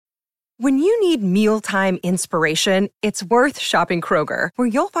When you need mealtime inspiration, it's worth shopping Kroger, where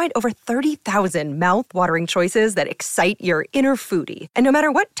you'll find over 30,000 mouth-watering choices that excite your inner foodie. And no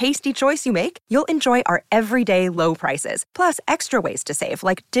matter what tasty choice you make, you'll enjoy our everyday low prices, plus extra ways to save,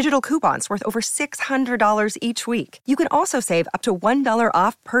 like digital coupons worth over $600 each week. You can also save up to $1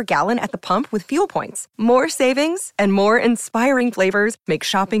 off per gallon at the pump with fuel points. More savings and more inspiring flavors make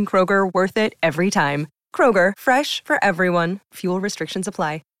shopping Kroger worth it every time. Kroger, fresh for everyone. Fuel restrictions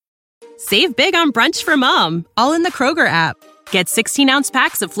apply. Save big on brunch for mom, all in the Kroger app. Get 16-ounce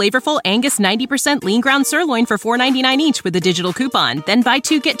packs of flavorful Angus 90% lean ground sirloin for $4.99 each with a digital coupon. Then buy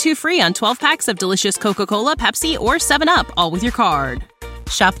 2, get 2 free on 12 packs of delicious Coca-Cola, Pepsi, or 7-Up, all with your card.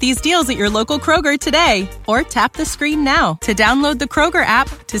 Shop these deals at your local Kroger today, or tap the screen now to download the Kroger app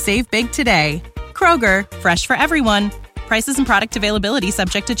to save big today. Kroger, fresh for everyone. Prices and product availability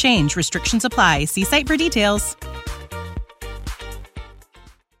subject to change. Restrictions apply. See site for details.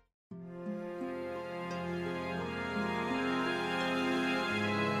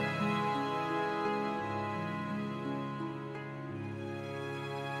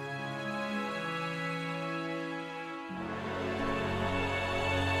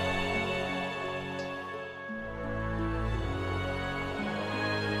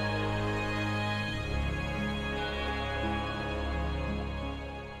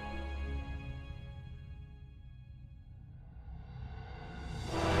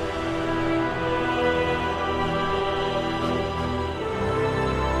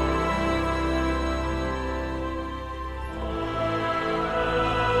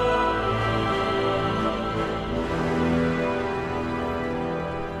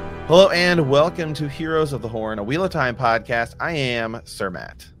 Hello and welcome to Heroes of the Horn, a Wheel of Time podcast. I am Sir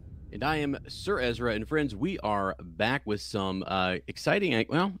Matt. And I am Sir Ezra. And friends, we are back with some exciting,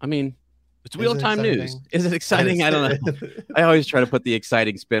 well, I mean, it's Wheel of Time news. Is it exciting? I don't know. I always try to put the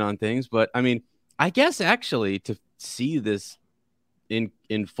exciting spin on things, but I mean, I guess actually to see this in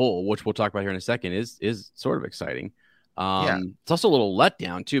full, which we'll talk about here in a second, is sort of exciting. It's also a little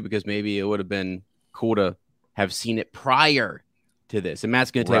letdown too, because maybe it would have been cool to have seen it prior to this. And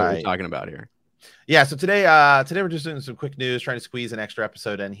Matt's going to tell you what we're talking about here. Yeah, so today we're just doing some quick news, trying to squeeze an extra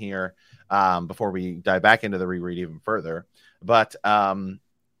episode in here before we dive back into the reread even further. But a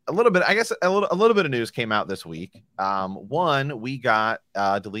little bit of news came out this week. One, we got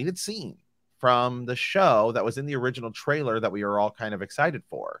a deleted scene from the show that was in the original trailer that we were all kind of excited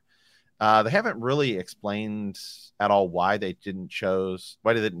for. They haven't really explained at all why they didn't choose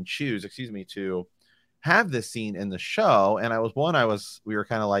to have this scene in the show. And we were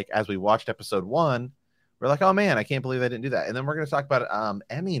kind of like, as we watched episode 1, we're like, oh man, I can't believe they didn't do that. And then we're going to talk about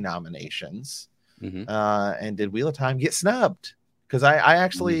Emmy nominations. And did Wheel of Time get snubbed? Because I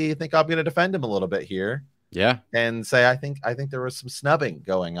actually think I'm going to defend him a little bit here. Yeah. And say I think there was some snubbing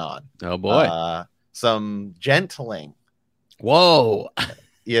going on. Oh boy. Some gentling. Whoa.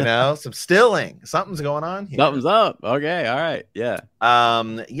 Some stilling. Something's going on here. Something's up. Okay. All right.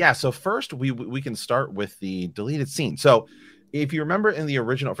 Yeah. So first we can start with the deleted scene. So if you remember in the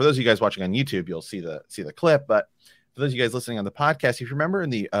original, for those of you guys watching on YouTube, you'll see the clip, but for those of you guys listening on the podcast, if you remember in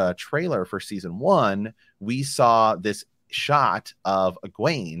the trailer for season 1, we saw this shot of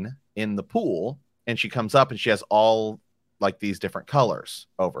Egwene in the pool, and she comes up and she has all like these different colors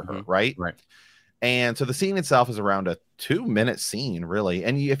over her, right? Right. And so the scene itself is around a 2-minute scene, really.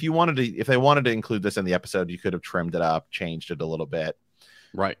 And if they wanted to include this in the episode, you could have trimmed it up, changed it a little bit.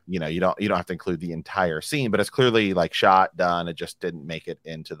 Right. You don't have to include the entire scene, but it's clearly like shot, done. It just didn't make it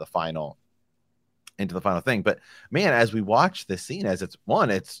into the final thing. But man, as we watch this scene,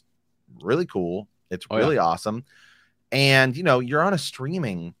 it's really cool. It's really awesome. And you're on a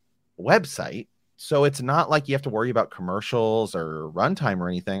streaming website, so it's not like you have to worry about commercials or runtime or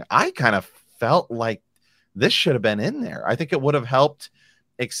anything. I kind of felt like this should have been in there. I think it would have helped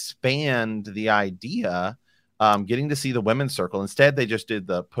expand the idea, getting to see the women's circle. Instead, they just did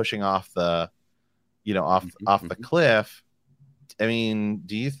the pushing off the, off the cliff. I mean,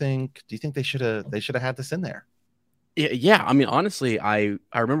 do you think they should have had this in there? Yeah. I mean, honestly, I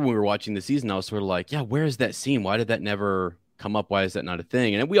remember when we were watching the season, I was sort of like, yeah, where is that scene? Why did that never come up? Why is that not a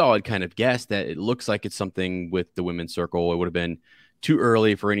thing? And we all had kind of guessed that it looks like it's something with the women's circle. It would have been too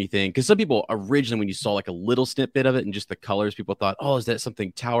early for anything, because some people originally, when you saw like a little snippet of it and just the colors, people thought, oh, is that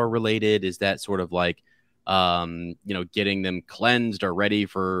something tower related? Is that sort of like getting them cleansed or ready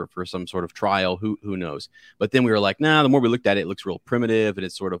for some sort of trial? Who knows? But then we were like, nah, the more we looked at it, it looks real primitive and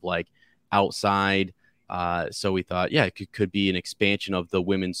it's sort of like outside. So we thought, yeah, it could be an expansion of the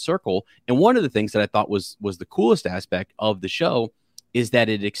women's circle. And one of the things that I thought was the coolest aspect of the show is that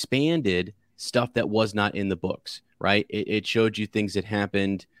it expanded stuff that was not in the books, right? It showed you things that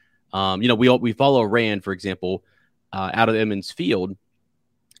happened We follow Rand, for example, out of Emmons Field,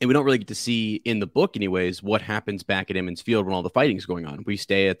 and we don't really get to see in the book, anyways, what happens back at Emmons Field when all the fighting is going on. We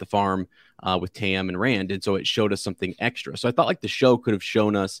stay at the farm with Tam and Rand, and so it showed us something extra. So I thought like the show could have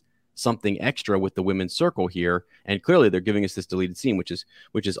shown us something extra with the women's circle here, and clearly they're giving us this deleted scene, which is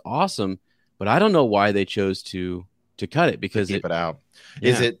awesome. But I don't know why they chose to cut it, because keep it out. Yeah.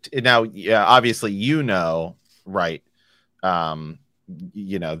 Is it now? Yeah, obviously, right? It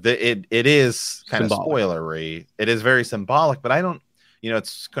is kind of spoilery. It is very symbolic, but I don't.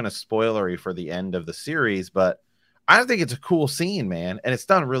 It's kind of spoilery for the end of the series, but I think it's a cool scene, man, and it's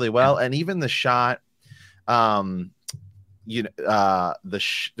done really well. And even the shot, the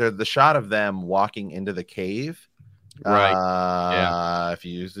shot of them walking into the cave, right? If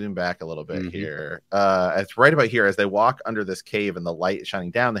you zoom back a little bit here, it's right about here as they walk under this cave and the light is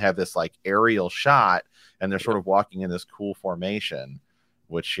shining down. They have this like aerial shot, and they're sort of walking in this cool formation,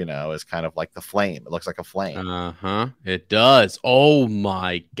 which, is kind of like the flame. It looks like a flame. It does. Oh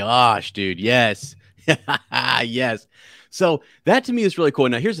my gosh, dude. Yes. Yes. So that to me is really cool.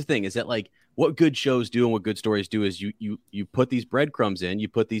 Now, here's the thing is that like what good shows do and what good stories do is you put these breadcrumbs in, you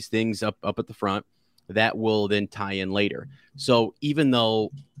put these things up at the front that will then tie in later. So even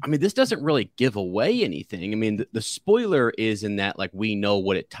though, this doesn't really give away anything. The spoiler is in that, like, we know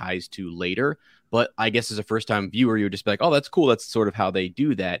what it ties to later. But I guess as a first-time viewer, you're just like, oh, that's cool. That's sort of how they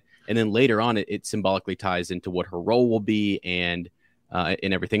do that. And then later on, it symbolically ties into what her role will be and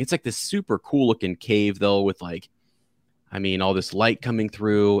everything. It's like this super cool-looking cave, though, with, like, all this light coming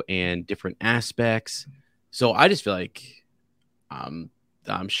through and different aspects. So I just feel like I'm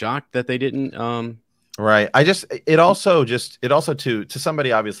shocked that they didn't. Right. It also to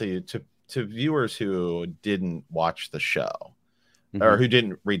somebody, obviously, to viewers who didn't watch the show. Or who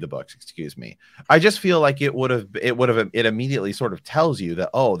didn't read the books, excuse me. I just feel like it immediately sort of tells you that,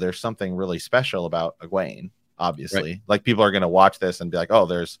 oh, there's something really special about Egwene, obviously. Right. Like, people are going to watch this and be like, oh,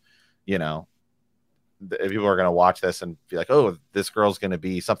 there's, people are going to watch this and be like, oh, this girl's going to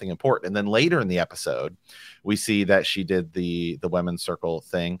be something important. And then later in the episode, we see that she did the women's circle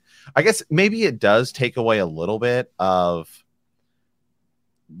thing. I guess maybe it does take away a little bit of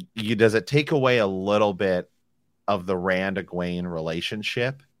of the Rand Egwene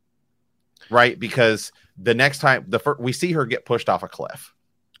relationship, right? Because the next time we see her get pushed off a cliff,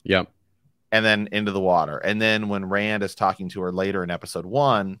 and then into the water, and then when Rand is talking to her later in episode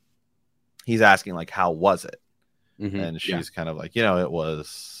 1, he's asking like, how was it? And she's kind of like, it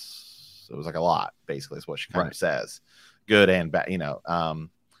was like a lot, basically, is what she kind of says, good and bad,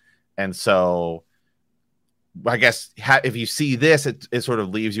 and so I guess if you see this, it sort of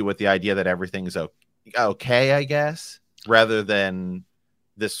leaves you with the idea that everything's okay, I guess, rather than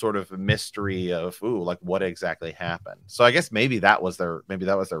this sort of mystery of like what exactly happened. So I guess maybe that was their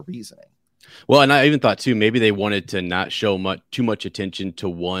reasoning. Well, and I even thought too, maybe they wanted to not show too much attention to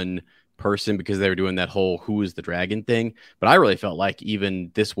one person because they were doing that whole who is the dragon thing. But I really felt like even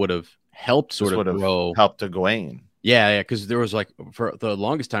this would have helped helped Egwene. Yeah, because there was like, for the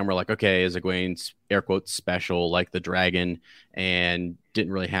longest time, we're like, okay, is Egwene's air quotes special, like the dragon, and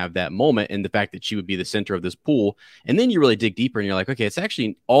didn't really have that moment. And the fact that she would be the center of this pool. And then you really dig deeper and you're like, okay, it's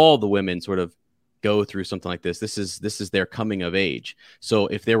actually all the women sort of go through something like this. This is their coming of age. So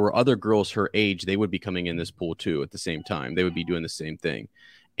if there were other girls her age, they would be coming in this pool too at the same time. They would be doing the same thing.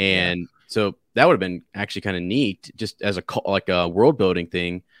 And so that would have been actually kind of neat, just as a world building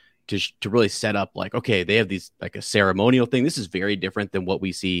thing. To really set up like, okay, they have these like a ceremonial thing. This is very different than what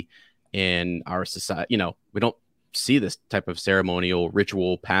we see in our society. We don't see this type of ceremonial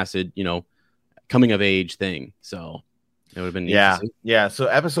ritual passage, coming of age thing. So it would have been neat. Yeah. So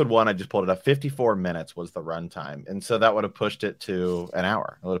episode 1, I just pulled it up. 54 minutes was the runtime, and so that would have pushed it to an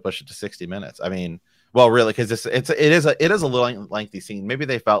hour. It would have pushed it to 60 minutes. Well, really, because it is a little lengthy scene. Maybe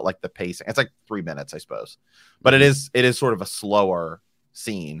they felt like the pacing. It's like 3 minutes, I suppose, but it is sort of a slower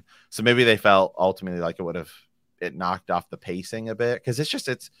scene, so maybe they felt ultimately like it knocked off the pacing a bit, because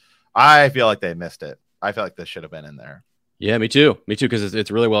I feel like they missed it. I feel like this should have been in there. Yeah, me too, because it's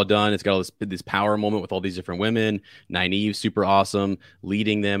really well done. It's got all this power moment with all these different women. Nynaeve, super awesome,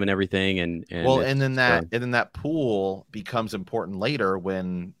 leading them and everything. And then that pool becomes important later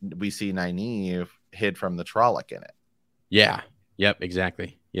when we see Nynaeve hid from the Trolloc in it. Yeah, yep,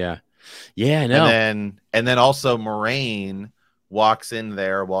 exactly. Yeah, no. And then also Moraine walks in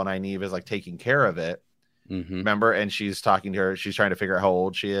there while Nynaeve is like taking care of it. Remember? And she's talking to her. She's trying to figure out how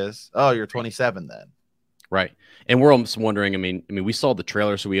old she is. Oh, you're 27 then. Right. And we're almost wondering, I mean, we saw the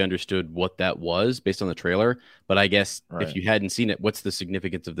trailer, so we understood what that was based on the trailer. But I guess if you hadn't seen it, what's the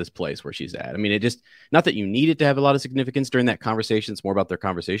significance of this place where she's at? I mean, it just, not that you need it to have a lot of significance during that conversation. It's more about their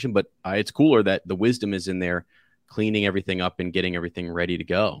conversation, but it's cooler that the wisdom is in there, cleaning everything up and getting everything ready to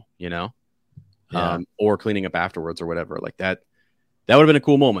go, you know, or cleaning up afterwards or whatever like that. That would have been a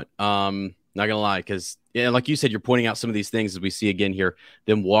cool moment. Not gonna lie, because like you said, you're pointing out some of these things as we see again here,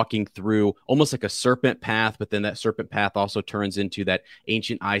 them walking through almost like a serpent path, but then that serpent path also turns into that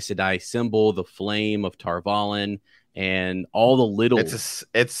ancient Aes Sedai symbol, the flame of Tar Valon, and all the little. It's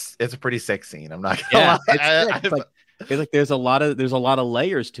a pretty sick scene. I'm not gonna lie. It's like there's a lot of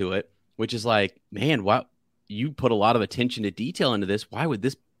layers to it, which is like, man, wow, you put a lot of attention to detail into this. Why would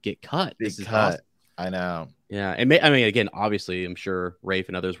this get cut? This is cut. Awesome. I know. Yeah. And I mean, again, obviously, I'm sure Rafe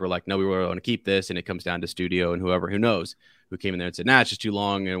and others were like, no, we want to keep this. And it comes down to studio and who knows who came in there and said, nah, it's just too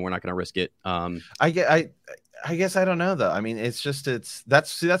long and we're not going to risk it. I guess I don't know, though. I mean, it's just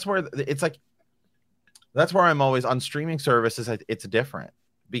that's where it's like that's where I'm always on streaming services. It's different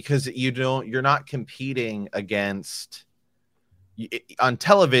because you're not competing against on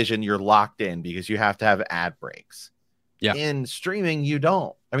television. You're locked in because you have to have ad breaks. Yeah. In streaming, you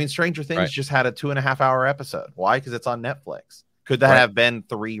don't. I mean, Stranger Things just had a 2.5-hour episode. Why? Because it's on Netflix. Could that have been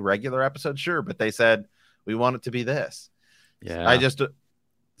 3 regular episodes? Sure, but they said we want it to be this. Yeah.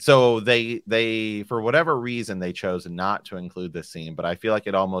 So they for whatever reason they chose not to include this scene. But I feel like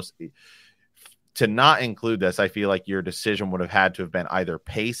it almost to not include this. I feel like your decision would have had to have been either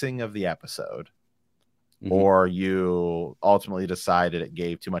pacing of the episode, or you ultimately decided it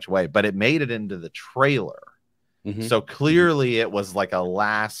gave too much away. But it made it into the trailer. So clearly it was like a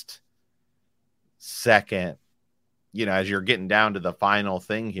last second, as you're getting down to the final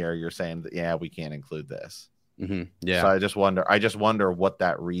thing here, you're saying that, yeah, we can't include this. Yeah. So I just wonder what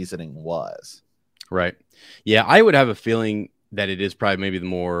that reasoning was. Right. Yeah. I would have a feeling that it is probably maybe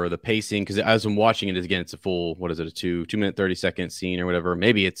the pacing. Cause as I'm watching it again, it's a full, what is it? A 2-minute, 30-second scene or whatever.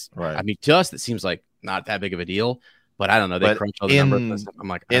 Maybe it's right. I mean, to us, it seems like not that big of a deal, but I don't know. They crunch all the numbers. I'm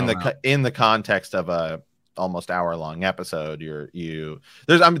like, in the context of a almost hour-long episode,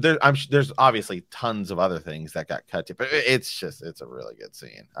 there's obviously tons of other things that got cut, but it's a really good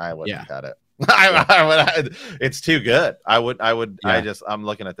scene. I wouldn't cut it. It's too good. I'm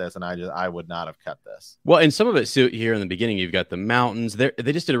looking at this and I would not have cut this. Well, and some of it here in the beginning, you've got the mountains there.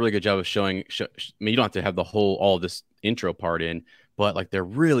 They just did a really good job of showing. I mean, you don't have to have all this intro part in, but like they're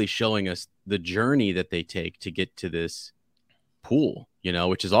really showing us the journey that they take to get to this pool,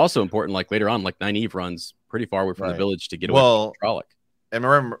 which is also important. Like later on, like Nynaeve runs pretty far away from the village to get away from Trolloc. And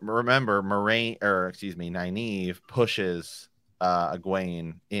remember, Nynaeve pushes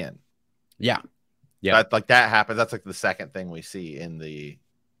Egwene in. Yeah. That happens. That's like the second thing we see in the,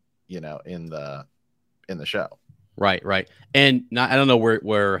 in the show. Right. And I don't know where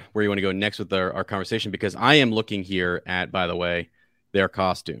you want to go next with our conversation, because I am looking here at, by the way, their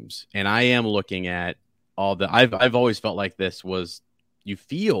costumes, and I am looking at all the. I've always felt like this was. You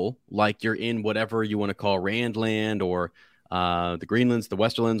feel like you're in whatever you want to call Randland or the Greenlands, the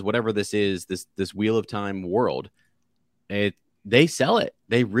Westerlands, whatever this is, this Wheel of Time world. They sell it.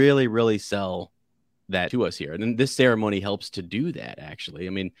 They really, really sell that to us here. And then this ceremony helps to do that, actually. I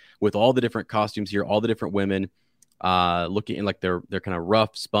mean, with all the different costumes here, all the different women looking in like they're kind of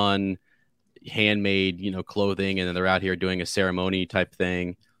rough spun, handmade, clothing, and then they're out here doing a ceremony type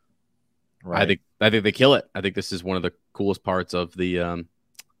thing. Right. I think they kill it. I think this is one of the coolest parts of the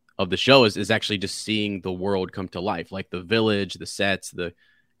show is actually just seeing the world come to life, like the village, the sets, the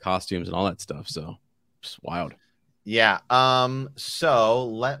costumes, and all that stuff. So just wild. Yeah. So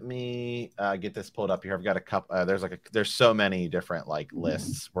let me get this pulled up here. I've got a couple. There's so many different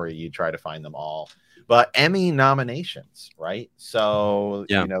lists where you try to find them all. But Emmy nominations, right? So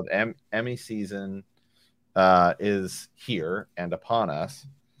the Emmy season is here and upon us.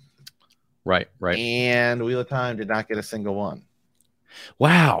 Right. And Wheel of Time did not get a single one.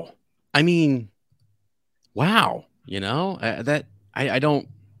 Wow. I mean, wow. That I don't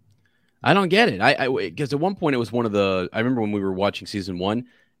get it. Because at one point it was one of the. I remember when we were watching season 1,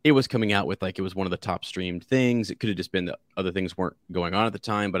 it was coming out with it was one of the top streamed things. It could have just been that other things weren't going on at the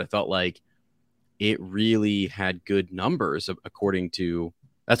time, but I felt like it really had good numbers according to.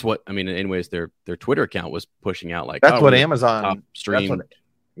 That's what I mean. Anyways, their Twitter account was pushing out that's what Amazon top streamed.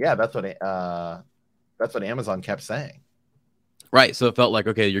 That's what Amazon kept saying. Right. So it felt like,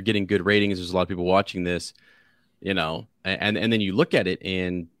 okay, you're getting good ratings. There's a lot of people watching this, and then you look at it,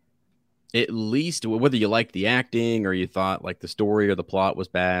 and at least whether you like the acting or you thought like the story or the plot was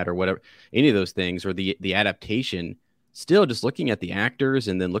bad or whatever, any of those things, or the adaptation, still just looking at the actors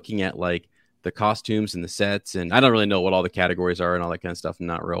and then looking at like the costumes and the sets, and I don't really know what all the categories are and all that kind of stuff. I'm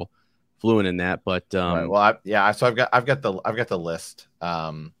not real fluent in that, but right. Well, so I've got the list,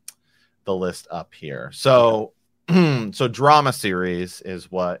 the list up here. So, so drama series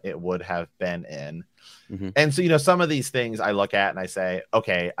is what it would have been in. Mm-hmm. And so, some of these things I look at and I say,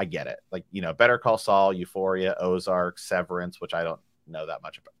 okay, I get it. Like, Better Call Saul, Euphoria, Ozark, Severance, which I don't know that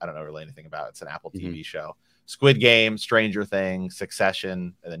much about. I don't know really anything about. It's an Apple TV show. Squid Game, Stranger Things,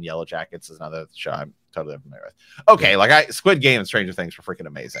 Succession, and then Yellow Jackets is another show I'm totally unfamiliar with. Okay, Squid Game and Stranger Things were freaking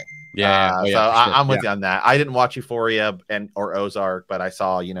amazing. Yeah. So I'm with you on that. I didn't watch Euphoria or Ozark, but I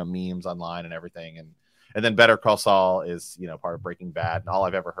saw memes online and everything, and then Better Call Saul is part of Breaking Bad, and all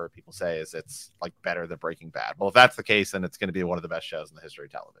I've ever heard people say is it's like better than Breaking Bad. Well, if that's the case, then it's going to be one of the best shows in the history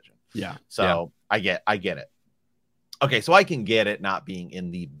of television. Yeah. So I get it. Okay, so I can get it not being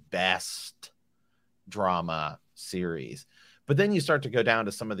in the best drama series, but then you start to go down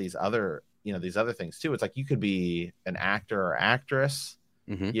to some of these other things too. It's like you could be an actor or actress,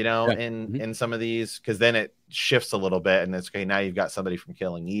 in some of these, because then it shifts a little bit, and it's okay. Now you've got somebody from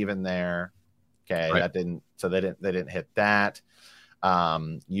Killing Eve in there. Okay, right. They didn't hit that.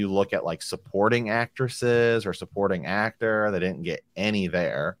 You look at like supporting actresses or supporting actor, they didn't get any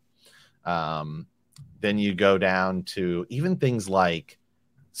there. Then you go down to even things like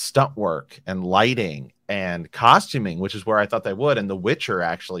stunt work and lighting and costuming, which is where I thought they would. And The Witcher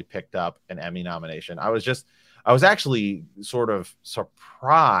actually picked up an Emmy nomination. I was actually sort of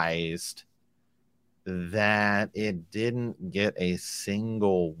surprised that it didn't get a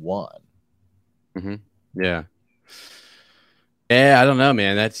single one. Mm-hmm. Yeah. I don't know,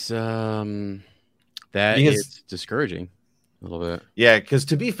 man. That's is discouraging a little bit. Yeah, because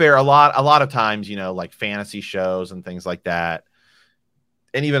to be fair, a lot of times, like fantasy shows and things like that,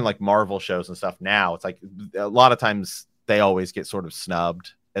 and even like Marvel shows and stuff now, it's like a lot of times they always get sort of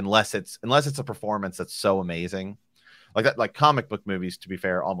snubbed unless it's a performance that's so amazing. Like that, like comic book movies, to be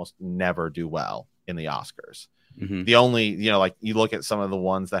fair, almost never do well in the Oscars. Mm-hmm. The only, like you look at some of the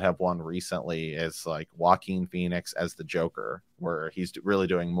ones that have won recently is like Joaquin Phoenix as the Joker, where he's really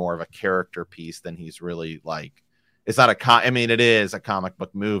doing more of a character piece than he's really like, it's not it is a comic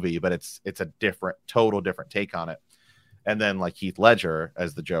book movie, but it's a total different take on it. And then like Heath Ledger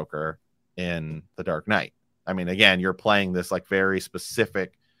as the Joker in The Dark Knight. I mean, again, you're playing this like very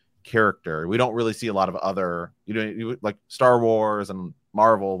specific character. We don't really see a lot of other, like Star Wars and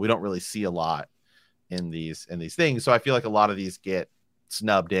Marvel. We don't really see a lot in these things. So I feel like a lot of these get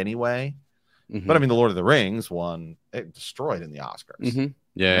snubbed anyway. Mm-hmm. But I mean, The Lord of the Rings it destroyed in the Oscars. Mm-hmm.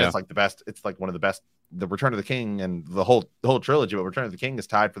 Yeah. It's like the best. It's like one of the best. The Return of the King and the whole trilogy, but Return of the King is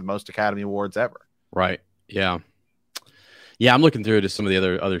tied for the most Academy Awards ever. Right. Yeah. Yeah, I'm looking through to some of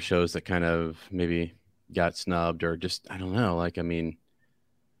the other shows that kind of maybe got snubbed or just, I don't know. Like, I mean,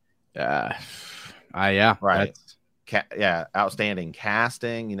 right. Outstanding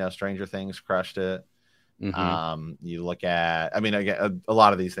casting. Stranger Things crushed it. Mm-hmm. You look at, I mean, again, a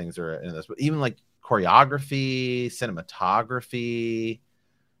lot of these things are in this, but even like choreography, cinematography.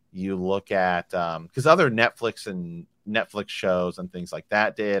 You look at because other Netflix shows and things like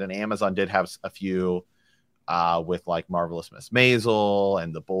that did, and Amazon did have a few with like Marvelous Miss Maisel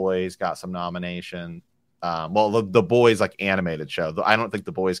and The Boys got some nomination. The Boys like animated show. I don't think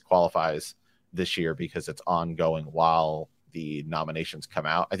The Boys qualifies this year because it's ongoing while the nominations come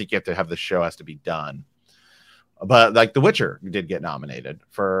out. I think you have to have the show has to be done. But like The Witcher did get nominated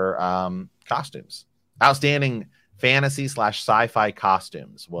for costumes. Outstanding fantasy / sci-fi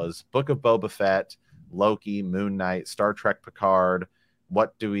costumes was Book of Boba Fett, Loki, Moon Knight, Star Trek Picard,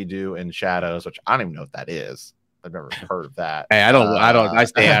 What Do We Do in Shadows, which I don't even know what that is. I've never heard of that. Hey, I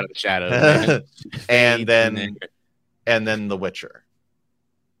stay out of the shadows. and then The Witcher.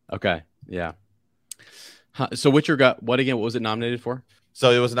 Okay. Yeah. So Witcher got what again? What was it nominated for?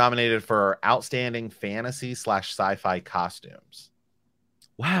 So it was nominated for Outstanding Fantasy / Sci-Fi Costumes.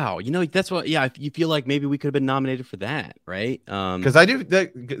 Wow, that's what. Yeah, you feel like maybe we could have been nominated for that, right? Because I do.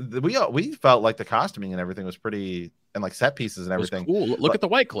 We felt like the costuming and everything was pretty, and like set pieces and everything. Cool. Look at the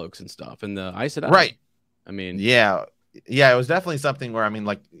white cloaks and stuff, and the Aes Sedai. Right. I mean, yeah, it was definitely something where I mean,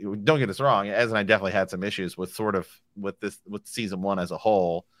 like, don't get us wrong. Ez and I definitely had some issues with with season 1 as a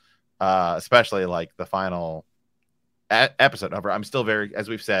whole, especially like the final episode of it. I'm still very, as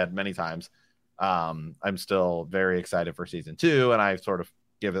we've said many times, I'm still very excited for season 2, and I sort of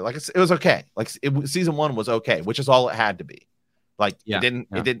give it like it was okay. Like season 1 was okay, which is all it had to be. Like it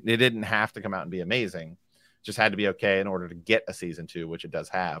didn't have to come out and be amazing. It just had to be okay in order to get a season 2, which it does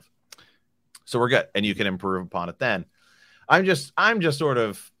have. So we're good, and you can improve upon it then. I'm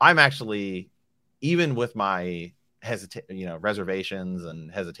actually, even with my reservations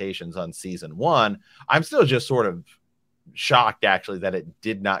and hesitations on season 1, I'm still just sort of shocked actually that it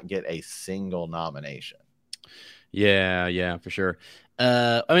did not get a single nomination. Yeah, for sure.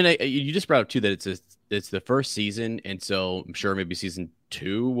 I mean, you just brought up too that it's the first season, and so I'm sure maybe season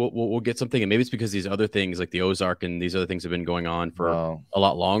 2 we'll get something, and maybe it's because these other things like the Ozark and these other things have been going on for a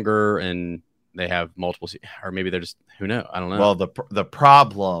lot longer, and they have multiple, or maybe they're just, who knows? I don't know. Well, the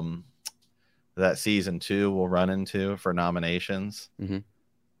problem that season 2 will run into for nominations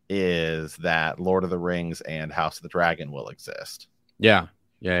is that Lord of the Rings and House of the Dragon will exist. Yeah.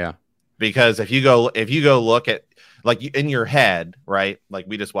 Because if you go look at, like, in your head, right? Like,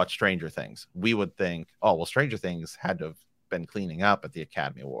 we just watched Stranger Things. We would think, oh, well, Stranger Things had to have been cleaning up at the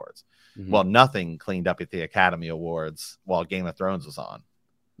Academy Awards. Well, nothing cleaned up at the Academy Awards while Game of Thrones was on.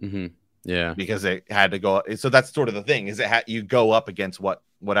 Yeah, because it had to go. So that's sort of the thing, is you go up against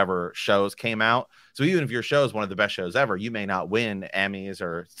whatever shows came out. So even if your show is one of the best shows ever, you may not win Emmys,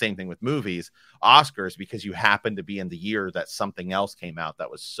 or same thing with movies, Oscars, because you happen to be in the year that something else came out that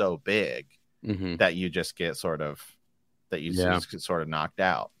was so big that you just get sort of just get sort of knocked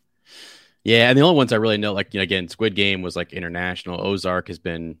out. Yeah, and the only ones I really know, like, again, Squid Game was like international. Ozark has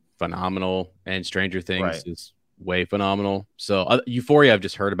been phenomenal, and Stranger Things is way phenomenal. So Euphoria I've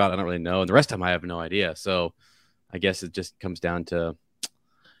just heard about. I don't really know, and the rest of them I have no idea. So I guess it just comes down to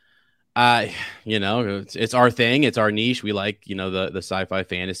it's our thing, it's our niche. We like, the sci-fi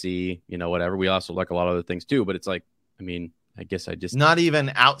fantasy, whatever. We also like a lot of other things too, but it's like, I mean, I guess I just not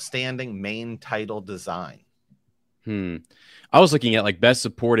even outstanding main title design. I was looking at like best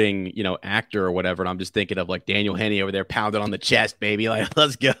supporting, actor or whatever, and I'm just thinking of like Daniel Henney over there pounding on the chest, baby, like,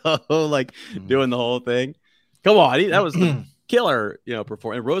 let's go, like doing the whole thing. Come on, that was the killer,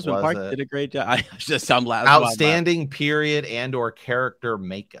 performance. And Rosamund Pike did a great job. I'm laughing. Outstanding period and or character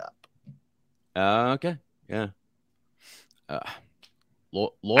makeup. Okay, yeah.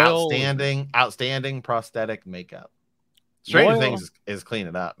 Loyal, outstanding prosthetic makeup. Stranger Things is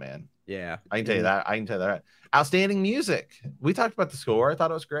cleaning up, man. Yeah, I can tell you that. Outstanding music. We talked about the score. I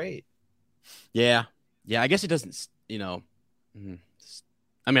thought it was great. Yeah. I guess it doesn't. I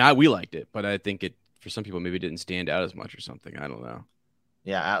mean, we liked it, but I think it, for some people, maybe didn't stand out as much or something. I don't know.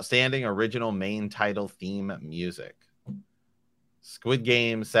 Yeah, outstanding original main title theme music. Squid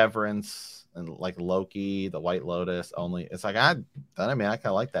Game, Severance, and like Loki, The White Lotus. Only it's like I kind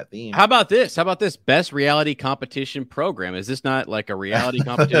of like that theme. How about this? Best reality competition program? Is this not like a reality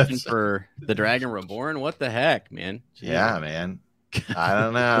competition for The Dragon Reborn? What the heck, man? Jeez. Yeah, man. I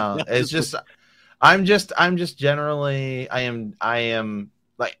don't know. It's just I'm just generally I am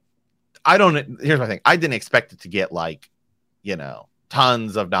like, I don't. Here's my thing. I didn't expect it to get like,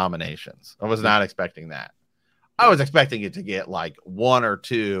 tons of nominations. I was not expecting that. I was expecting it to get like 1 or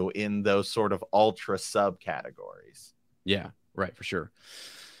 2 in those sort of ultra subcategories. Yeah, right, for sure.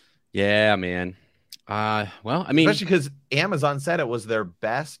 Yeah, man. Well, I mean, especially because Amazon said it was their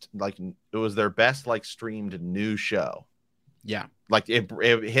best, like streamed new show. Yeah, like it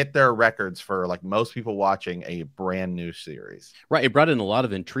hit their records for like most people watching a brand new series. Right, it brought in a lot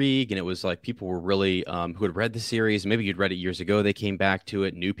of intrigue, and it was like people were really who had read the series, maybe you'd read it years ago, they came back to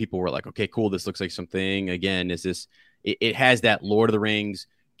it. New people were like, okay, cool, this looks like something. Again, is this? It has that Lord of the Rings,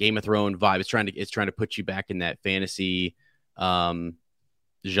 Game of Thrones vibe. It's trying to put you back in that fantasy genre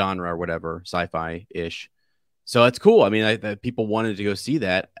or whatever, sci-fi ish. So it's cool. I mean, that people wanted to go see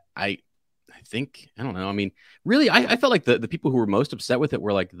that. I think, I don't know. I mean, really, I felt like the people who were most upset with it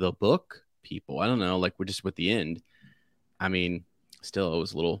were like the book people. I don't know, like we're just with the end. I mean, still, it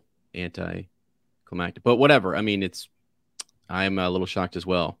was a little anti-climactic, but whatever. I mean, I'm a little shocked as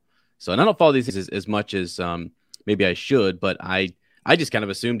well. So, and I don't follow these as much as maybe I should, but I just kind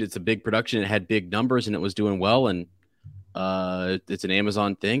of assumed it's a big production. It had big numbers and it was doing well. And it's an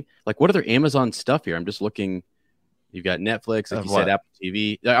Amazon thing. Like, what other Amazon stuff here? I'm just looking. You've got Netflix, like you said, Apple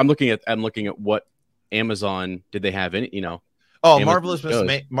TV. I'm looking at what Amazon did they have in it? Oh, Marvelous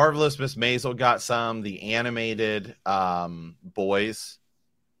Miss Maisel got some. The animated Boys.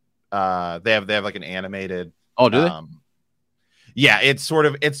 They have like an animated. Oh, do they? Yeah, it's sort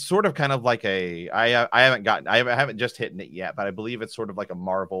of kind of like I haven't just hit it yet, but I believe it's sort of like a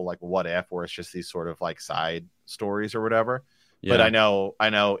Marvel like What If, where it's just these sort of like side stories or whatever. Yeah. But I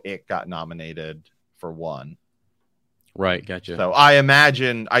know it got nominated for one. Right, gotcha. So I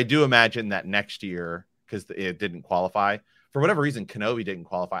do imagine that next year, because it didn't qualify for whatever reason, Kenobi didn't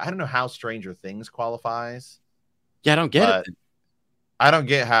qualify. I don't know how Stranger Things qualifies. Yeah, I don't get it. I don't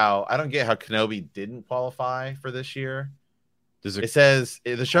get how Kenobi didn't qualify for this year. It says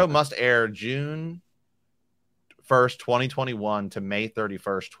the show must air June 1st, 2021 to May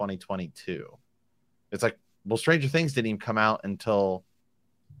 31st, 2022. It's like Stranger Things didn't even come out until.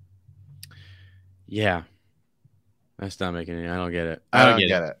 Yeah, that's not making any. I don't get it. I don't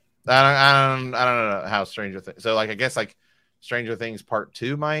get it. I don't know how Stranger Things. So like, I guess like Stranger Things Part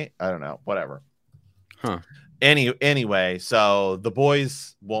 2 might. I don't know. Whatever. Huh. Anyway, so The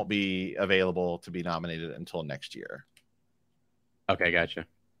Boys won't be available to be nominated until next year. Okay, gotcha.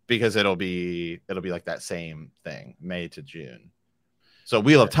 Because it'll be like that same thing, May to June. So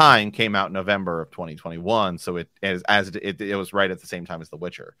Wheel of Time came out in November of 2021, so it was right at the same time as The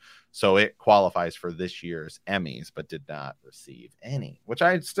Witcher. So it qualifies for this year's Emmys, but did not receive any, which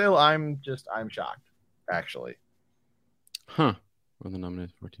I'm shocked, actually. Huh. Well, the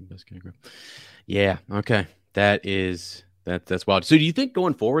nominated 14 best category. Yeah, okay. That's wild. So do you think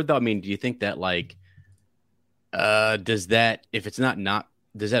going forward though, I mean, do you think that like does that, if it's not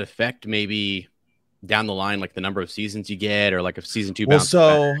does that affect maybe down the line, like the number of seasons you get, or like if season 2 bounces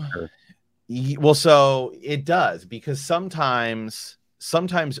back, so it does, because sometimes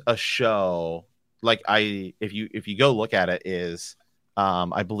a show, like if you go look at it, is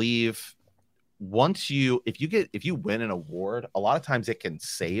I believe if you win an award, a lot of times it can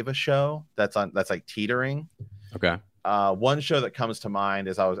save a show that's like teetering. Okay. One show that comes to mind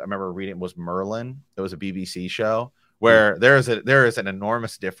is I remember reading was Merlin. It was a BBC show where there is an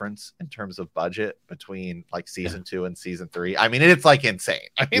enormous difference in terms of budget between like season 2 and season 3. I mean, it's like insane.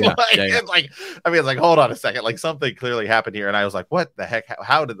 I mean, it's like, hold on a second, like something clearly happened here. And I was like, what the heck?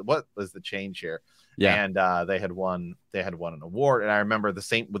 What was the change here? Yeah. And they had won an award. And I remember the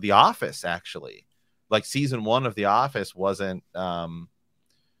same with The Office, actually. Like season 1 of The Office wasn't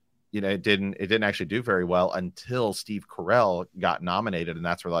it didn't actually do very well until Steve Carell got nominated, and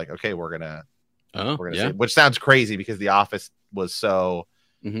that's where like, okay, we're gonna see, which sounds crazy because The Office was so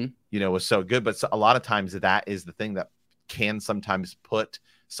was so good, but a lot of times that is the thing that can sometimes put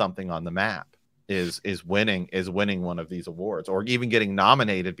something on the map is winning one of these awards, or even getting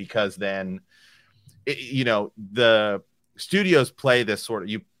nominated, because then the studios play this sort of,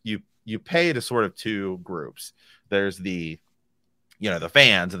 you pay to sort of two groups. There's the the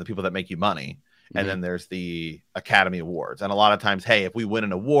fans and the people that make you money. And then there's the Academy Awards. And a lot of times, hey, if we win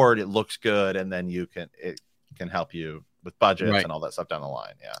an award, it looks good. And then it can help you with budgets and all that stuff down the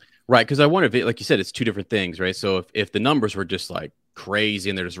line. Yeah. Right. Because I wonder if like you said, it's two different things, right? So if the numbers were just like crazy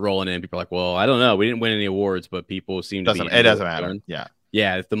and they're just rolling in, people are like, well, I don't know. We didn't win any awards, but people seem to be. It doesn't matter. Yeah.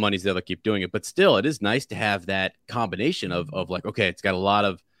 Yeah. If the money's there, they'll keep doing it. But still, it is nice to have that combination of like, okay, it's got a lot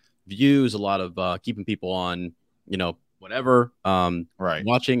of views, a lot of keeping people on, whatever,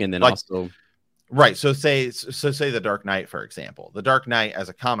 watching, and then like, also. Right. So say The Dark Knight, for example. The Dark Knight as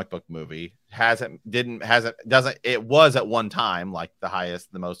a comic book movie it was at one time like the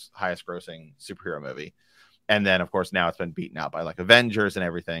most highest grossing superhero movie. And then of course now it's been beaten out by like Avengers and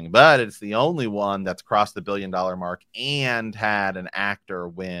everything, but it's the only one that's crossed the $1 billion mark and had an actor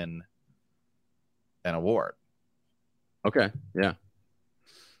win an award. Okay. Yeah.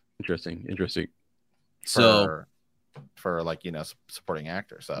 Interesting. So for like, supporting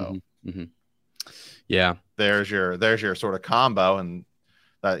actor. So yeah, there's your sort of combo, and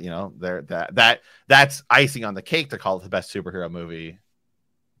that that's icing on the cake to call it the best superhero movie.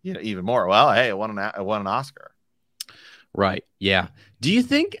 Even more. Well, hey, it won an Oscar. Right. Yeah. Do you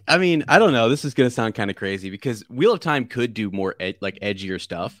think? I mean, I don't know. This is gonna sound kind of crazy because Wheel of Time could do more edgier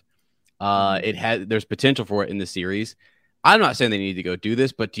stuff. There's potential for it in the series. I'm not saying they need to go do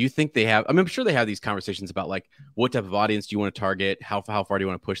this, but do you think they have? I mean, I'm sure they have these conversations about like what type of audience do you want to target, how far do you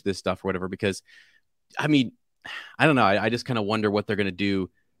want to push this stuff or whatever. Because, I mean, I don't know. I just kind of wonder what they're going to do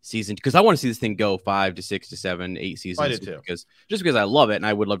because I want to see this thing go 5 to 6 to 7, 8 seasons. I do too. Because I love it, and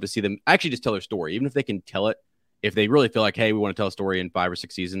I would love to see them actually just tell their story, even if they can tell it. If they really feel like, hey, we want to tell a story in 5 or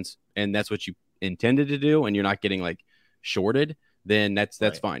 6 seasons, and that's what you intended to do, and you're not getting like shorted, then that's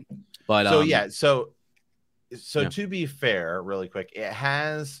fine. But So to be fair, really quick, it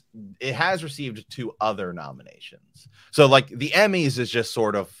has received 2 other nominations. So like the Emmys is just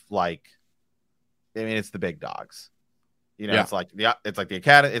sort of like, I mean, it's the big dogs. It's like the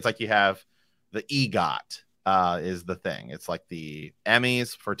Academy. It's like you have the EGOT is the thing. It's like the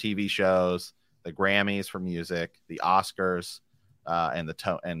Emmys for TV shows, the Grammys for music, the Oscars,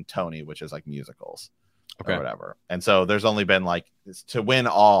 and Tony, which is like musicals. Or whatever. And so there's only been like, to win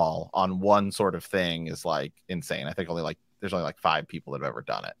all on one sort of thing is like insane. I think there's only like 5 people that have ever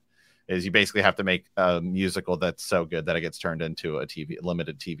done it. Is you basically have to make a musical that's so good that it gets turned into a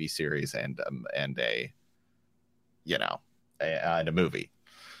limited TV series and a movie.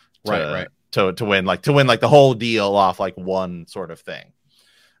 Right. To win like the whole deal off like one sort of thing.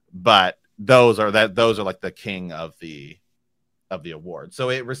 But those are like the king of the of the award. So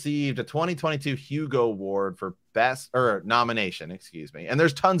it received a 2022 Hugo Award for nomination, excuse me. And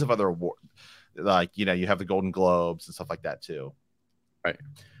there's tons of other awards, like, you have the Golden Globes and stuff like that too. Right.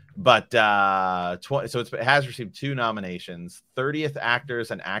 But so it has received 2 nominations: 30th Actors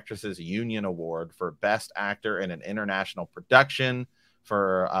and Actresses Union Award for Best Actor in an International Production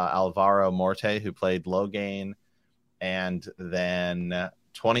for Alvaro Morte, who played Logain, and then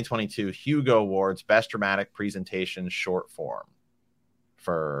 2022 Hugo Awards Best Dramatic Presentation Short Form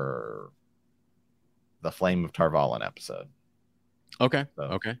for the Flame of Tarvalin episode. Okay.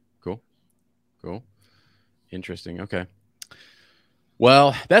 Okay. Cool. Interesting. Okay.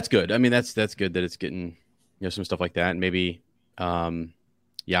 Well, that's good. I mean, that's good that it's getting some stuff like that. And maybe, I'm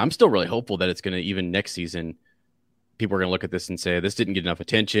still really hopeful that it's going to, even next season, people are going to look at this and say this didn't get enough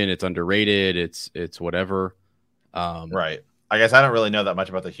attention. It's underrated. It's whatever. Right. I guess I don't really know that much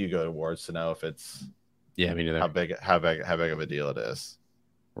about the Hugo Awards to know if it's me neither. How big of a deal it is.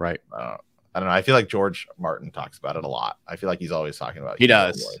 Right. I don't know. I feel like George Martin talks about it a lot. I feel like he's always talking about. He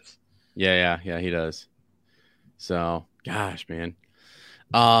does. Awards. Yeah, he does. So, gosh, man.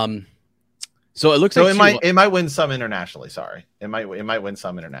 So it looks like it might win some internationally. Sorry, it might win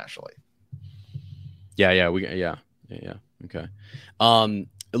some internationally. Yeah. Okay.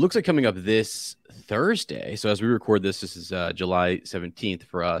 It looks like coming up this Thursday. So as we record this is July 17th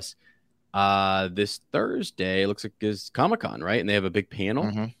for us. This Thursday, it looks like is Comic-Con, right? And they have a big panel.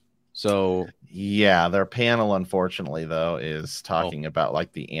 Mm-hmm. So yeah, their panel, unfortunately, though, is talking about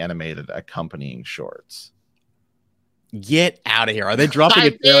like the animated accompanying shorts. Get out of here. Are they dropping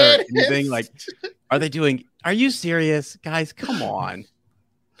a trailer or anything? Like, are you serious? Guys, come on.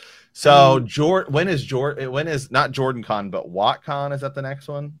 So when is not Jordan Con, but WatCon? Is that the next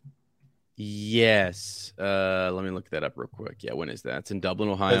one? Yes. Let me look that up real quick. Yeah, when is that? It's in Dublin,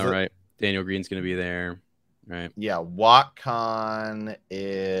 Ohio, right? Daniel Green's going to be there, right? Yeah, WatCon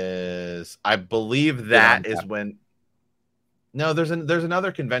is, I believe that is when. No, there's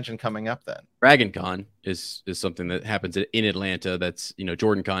another convention coming up then. Dragon Con is something that happens in Atlanta. That's,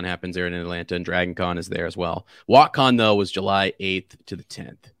 Jordan Con happens there in Atlanta, and Dragon Con is there as well. WatCon, though, was July 8th to the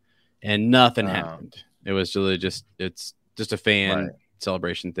 10th, and nothing happened. It was really it's just a fan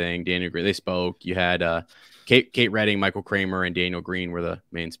celebration thing. Daniel Green, they spoke. You had Kate Redding, Michael Kramer, and Daniel Green were the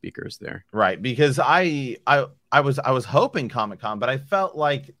main speakers there. Right, because I was hoping Comic-Con, but I felt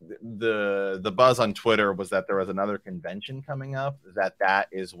like the buzz on Twitter was that there was another convention coming up. That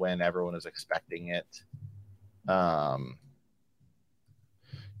is when everyone is expecting it.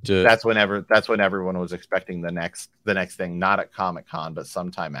 That's when everyone was expecting the next thing, not at Comic-Con, but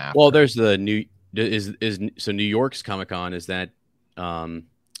sometime after. Well, there's the New York's Comic-Con, is that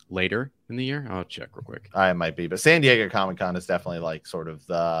later in the year? I'll check real quick. I might be, but San Diego Comic-Con is definitely like sort of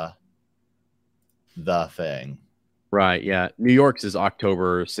the thing. Right, yeah. New York's is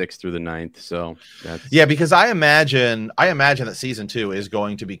October 6th through the 9th, so that's... Yeah, because I imagine that season 2 is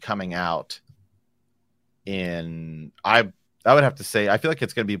going to be coming out in I would have to say I feel like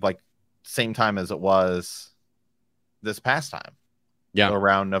it's going to be like same time as it was this past time. Yeah,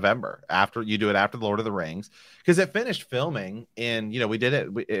 around November, after the Lord of the Rings, because it finished filming in,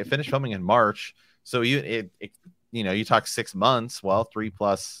 it finished filming in March. So you talk 6 months. Well, 3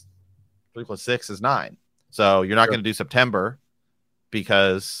 plus 6 is 9. So you're not going to do September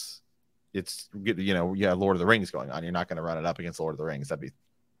because it's, Lord of the Rings going on. You're not going to run it up against Lord of the Rings. That'd be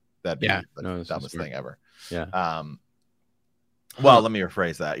the dumbest thing ever. Yeah. Well, let me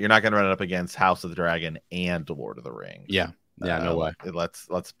rephrase that. You're not going to run it up against House of the Dragon and Lord of the Rings. Yeah. Yeah, no way.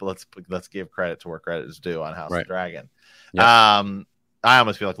 Let's give credit to where credit is due on House of the Dragon. Yep. I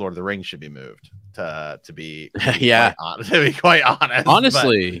almost feel like Lord of the Rings should be moved to be yeah, to be quite honest.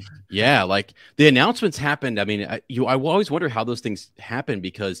 Honestly, yeah, like the announcements happened. I mean, I always wonder how those things happen,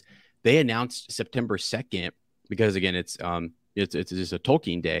 because they announced September 2nd, because again, it's just a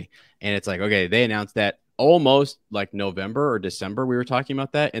Tolkien day, and it's like, okay, they announced that almost like November or December. We were talking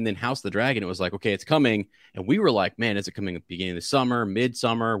about that, and then House of the Dragon, it was like, okay, it's coming, and we were like, man, is it coming at the beginning of the summer,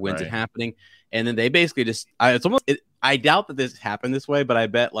 midsummer? When's it happening? And then they basically just, I doubt that this happened this way, but I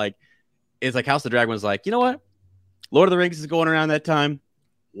bet like it's like House of the Dragon was like, you know what, Lord of the Rings is going around that time.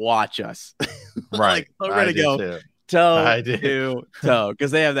 Watch us, right? Like, we're gonna go toe to toe,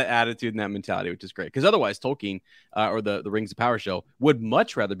 because they have that attitude and that mentality, which is great. Because otherwise, Tolkien or the Rings of Power show would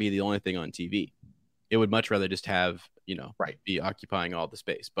much rather be the only thing on TV. It would much rather just have, be occupying all the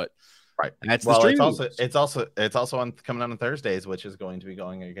space. But that's it's also on coming on Thursdays, which is going to be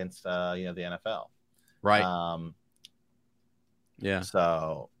going against the NFL. Right. Yeah.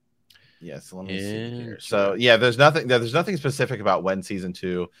 So yes, let me see here. So yeah, there's nothing specific about when season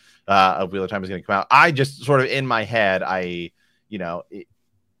 2 of Wheel of Time is going to come out. I just sort of in my head, you know,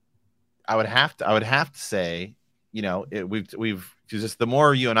 I would have to say, you know, we've just, the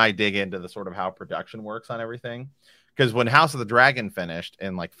more you and I dig into the sort of how production works on everything, because when House of the Dragon finished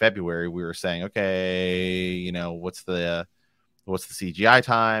in like February, we were saying, okay, you know, what's the CGI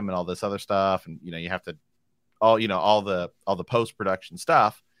time and all this other stuff, and you know, you have to all the post production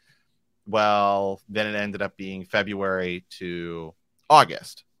stuff. Well, then it ended up being February to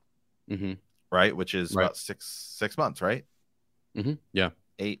August, right? Which is about six months, right? Yeah.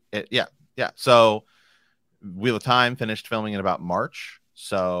 Yeah. So Wheel of Time finished filming in about March.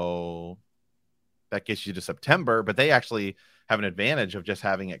 So that gets you to September, but they actually have an advantage of just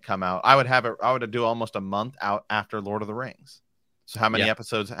having it come out. I would do almost a month out after Lord of the Rings. So how many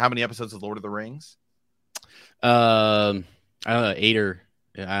episodes of Lord of the Rings? I don't know, 8 or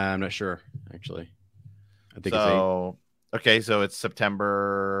I'm not sure actually. I think so. It's 8. Okay, so it's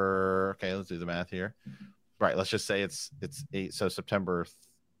September. Okay, let's do the math here. Right, let's just say it's 8. So September,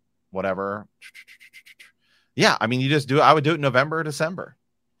 whatever. Yeah, I mean, I would do it in November or December.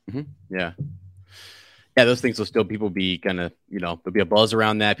 Yeah. Yeah, those things will still, people be kind of, you know, there'll be a buzz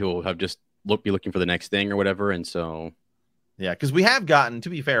around that. People will have just be looking for the next thing or whatever. And so, yeah, because we have gotten, to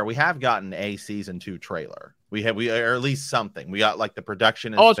be fair, a season 2 trailer. We or at least something. We got like the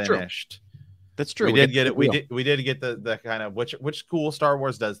production is finished. True. That's true. We did get it. We did get the kind of which cool Star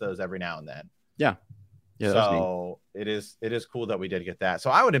Wars does those every now and then. Yeah. Yeah. So it is cool that we did get that. So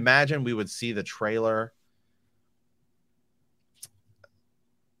I would imagine we would see the trailer.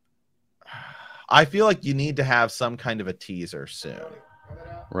 I feel like you need to have some kind of a teaser soon.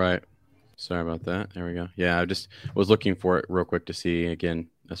 Right. Sorry about that. There we go. Yeah, I just was looking for it real quick to see again.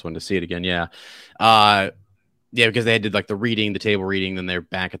 I just wanted to see it again. Yeah. Yeah, because they did like the table reading, then they're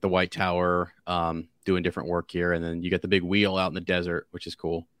back at the White Tower doing different work here, and then you get the big wheel out in the desert, which is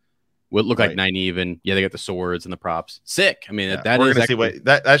cool. Would look like Nynaeve, and yeah, they got the swords and the props. Sick. I mean, that we're is gonna see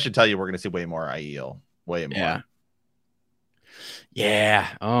that should tell you we're gonna see way more Aiel. Way more. Yeah. Yeah.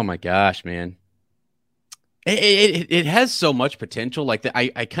 Oh my gosh, man. It has so much potential. Like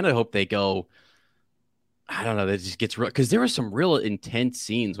I kind of hope they go. I don't know. That just gets real, because there were some real intense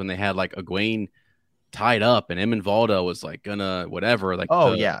scenes when they had like Egwene tied up and Emin Valdo was like gonna whatever. Like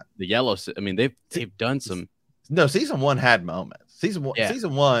the yellow. I mean, they've done some. No, season 1 had moments. Season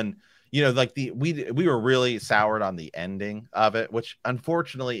one. You know, like we were really soured on the ending of it, which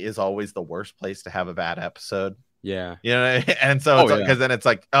unfortunately is always the worst place to have a bad episode. Yeah. You know, and so because then it's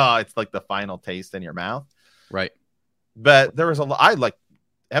like, it's like the final taste in your mouth. Right. But there was I like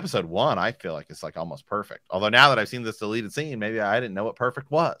episode 1, I feel like it's like almost perfect. Although now that I've seen this deleted scene, maybe I didn't know what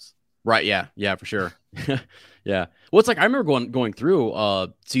perfect was. Right. Yeah. Yeah, for sure. Yeah. Well, it's like, I remember going through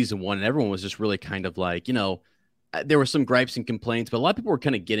season 1, and everyone was just really kind of like, you know, there were some gripes and complaints, but a lot of people were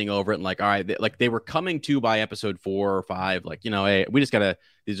kind of getting over it and like, all right, like they were coming to by episode 4 or 5, like, you know, hey, we just gotta,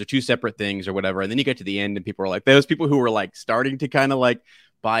 these are 2 separate things or whatever. And then you get to the end and people are like, those people who were like starting to kind of like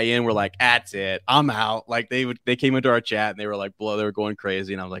buy in were like, that's it, I'm out. Like they came into our chat and they were like, they were going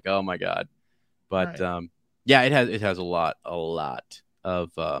crazy. And I was like, oh my God. But yeah, it has a lot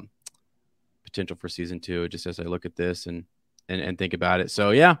of potential for season 2, just as I look at this and think about it.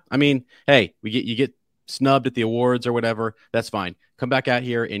 So yeah, I mean, hey, you get snubbed at the awards or whatever, that's fine. Come back out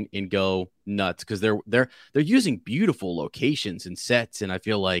here and go nuts, because they're using beautiful locations and sets, and I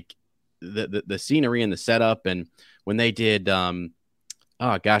feel like the scenery and the setup, and when they did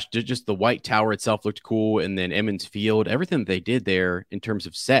just the White Tower itself looked cool, and then Emond's Field, everything that they did there in terms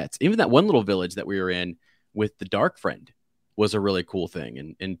of sets, even that one little village that we were in with the Dark Friend was a really cool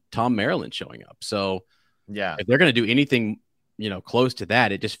thing, and Tom Maryland showing up. So yeah, if they're going to do anything, you know, close to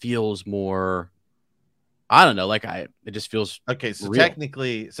that, it just feels more, I don't know, like it just feels okay. So real.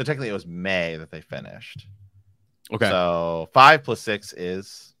 technically it was May that they finished. Okay. So 5 + 6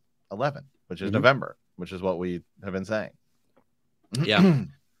 is 11, which is November, which is what we have been saying. Yeah.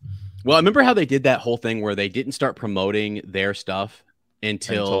 Well, I remember how they did that whole thing where they didn't start promoting their stuff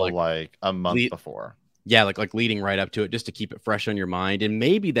until like a month before. Yeah, like leading right up to it, just to keep it fresh on your mind. And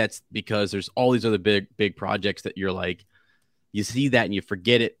maybe that's because there's all these other big projects that you're like, you see that and you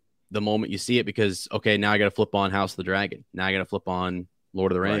forget it the moment you see it, because okay, now I got to flip on House of the Dragon. Now I got to flip on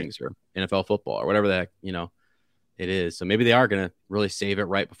Lord of the Rings or NFL football or whatever the heck, you know, it is. So maybe they are going to really save it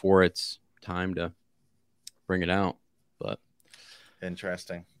right before it's time to bring it out. But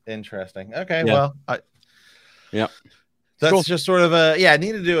interesting. Okay. Yeah. Well, that's cool. just sort of I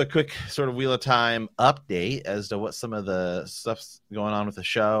need to do a quick sort of Wheel of Time update as to what some of the stuff's going on with the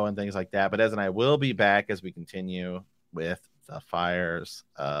show and things like that. But Ez and I will be back as we continue with the fires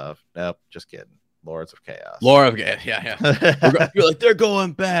of, nope, just kidding. Lords of Chaos. Yeah. You're like, they're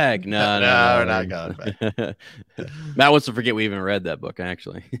going back. No, we're not going back. Matt wants to forget we even read that book,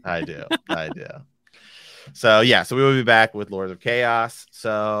 actually. I do. So we will be back with Lords of Chaos.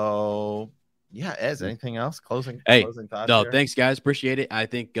 So yeah, Ez, anything else? Closing thoughts? No, here? Thanks, guys. Appreciate it. I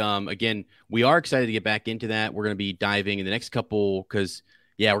think again, we are excited to get back into that. We're going to be diving in the next couple because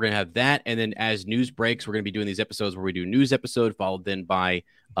we're going to have that, and then as news breaks, we're going to be doing these episodes where we do news episode followed then by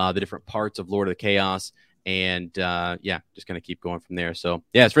the different parts of Lord of the Chaos, and just kind of keep going from there. So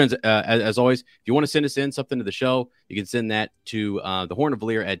as friends, as always, if you want to send us in something to the show, you can send that to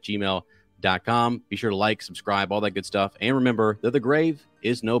thehornoflear@gmail.com. Be sure to like, subscribe, all that good stuff, and remember that the grave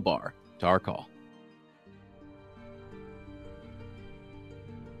is no bar to our call.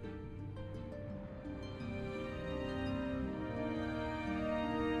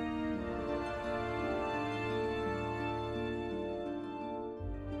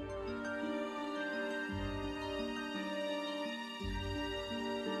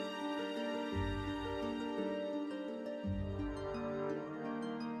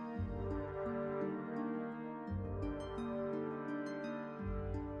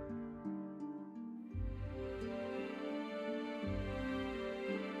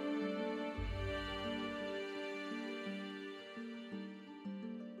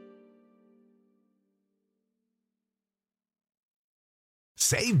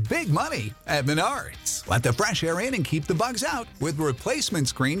 Save big money at Menards. Let the fresh air in and keep the bugs out with replacement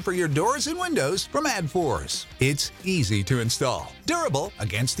screen for your doors and windows from AdForce. It's easy to install, durable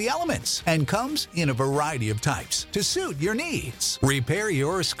against the elements, and comes in a variety of types to suit your needs. Repair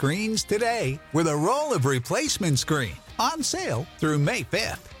your screens today with a roll of replacement screen on sale through May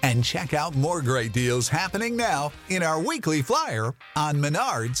 5th. And check out more great deals happening now in our weekly flyer on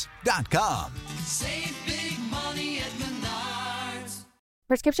Menards.com. Save big money at Menards.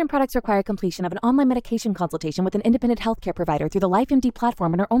 Prescription products require completion of an online medication consultation with an independent healthcare provider through the LifeMD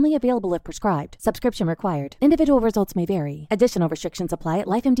platform and are only available if prescribed. Subscription required. Individual results may vary. Additional restrictions apply at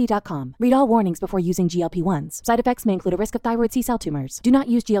lifemd.com. Read all warnings before using GLP-1s. Side effects may include a risk of thyroid C-cell tumors. Do not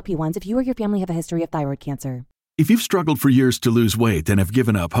use GLP-1s if you or your family have a history of thyroid cancer. If you've struggled for years to lose weight and have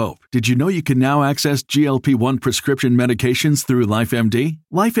given up hope, did you know you can now access GLP-1 prescription medications through LifeMD?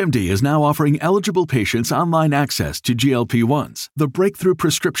 LifeMD is now offering eligible patients online access to GLP-1s, the breakthrough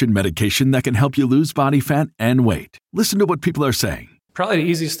prescription medication that can help you lose body fat and weight. Listen to what people are saying. Probably the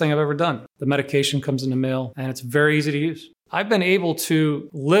easiest thing I've ever done. The medication comes in the mail, and it's very easy to use. I've been able to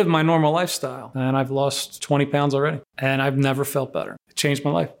live my normal lifestyle, and I've lost 20 pounds already, and I've never felt better. It changed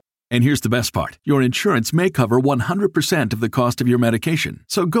my life. And here's the best part. Your insurance may cover 100% of the cost of your medication.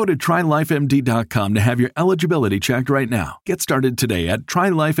 So go to TryLifeMD.com to have your eligibility checked right now. Get started today at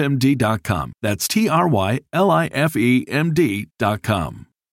TryLifeMD.com. That's TryLifeMD.com.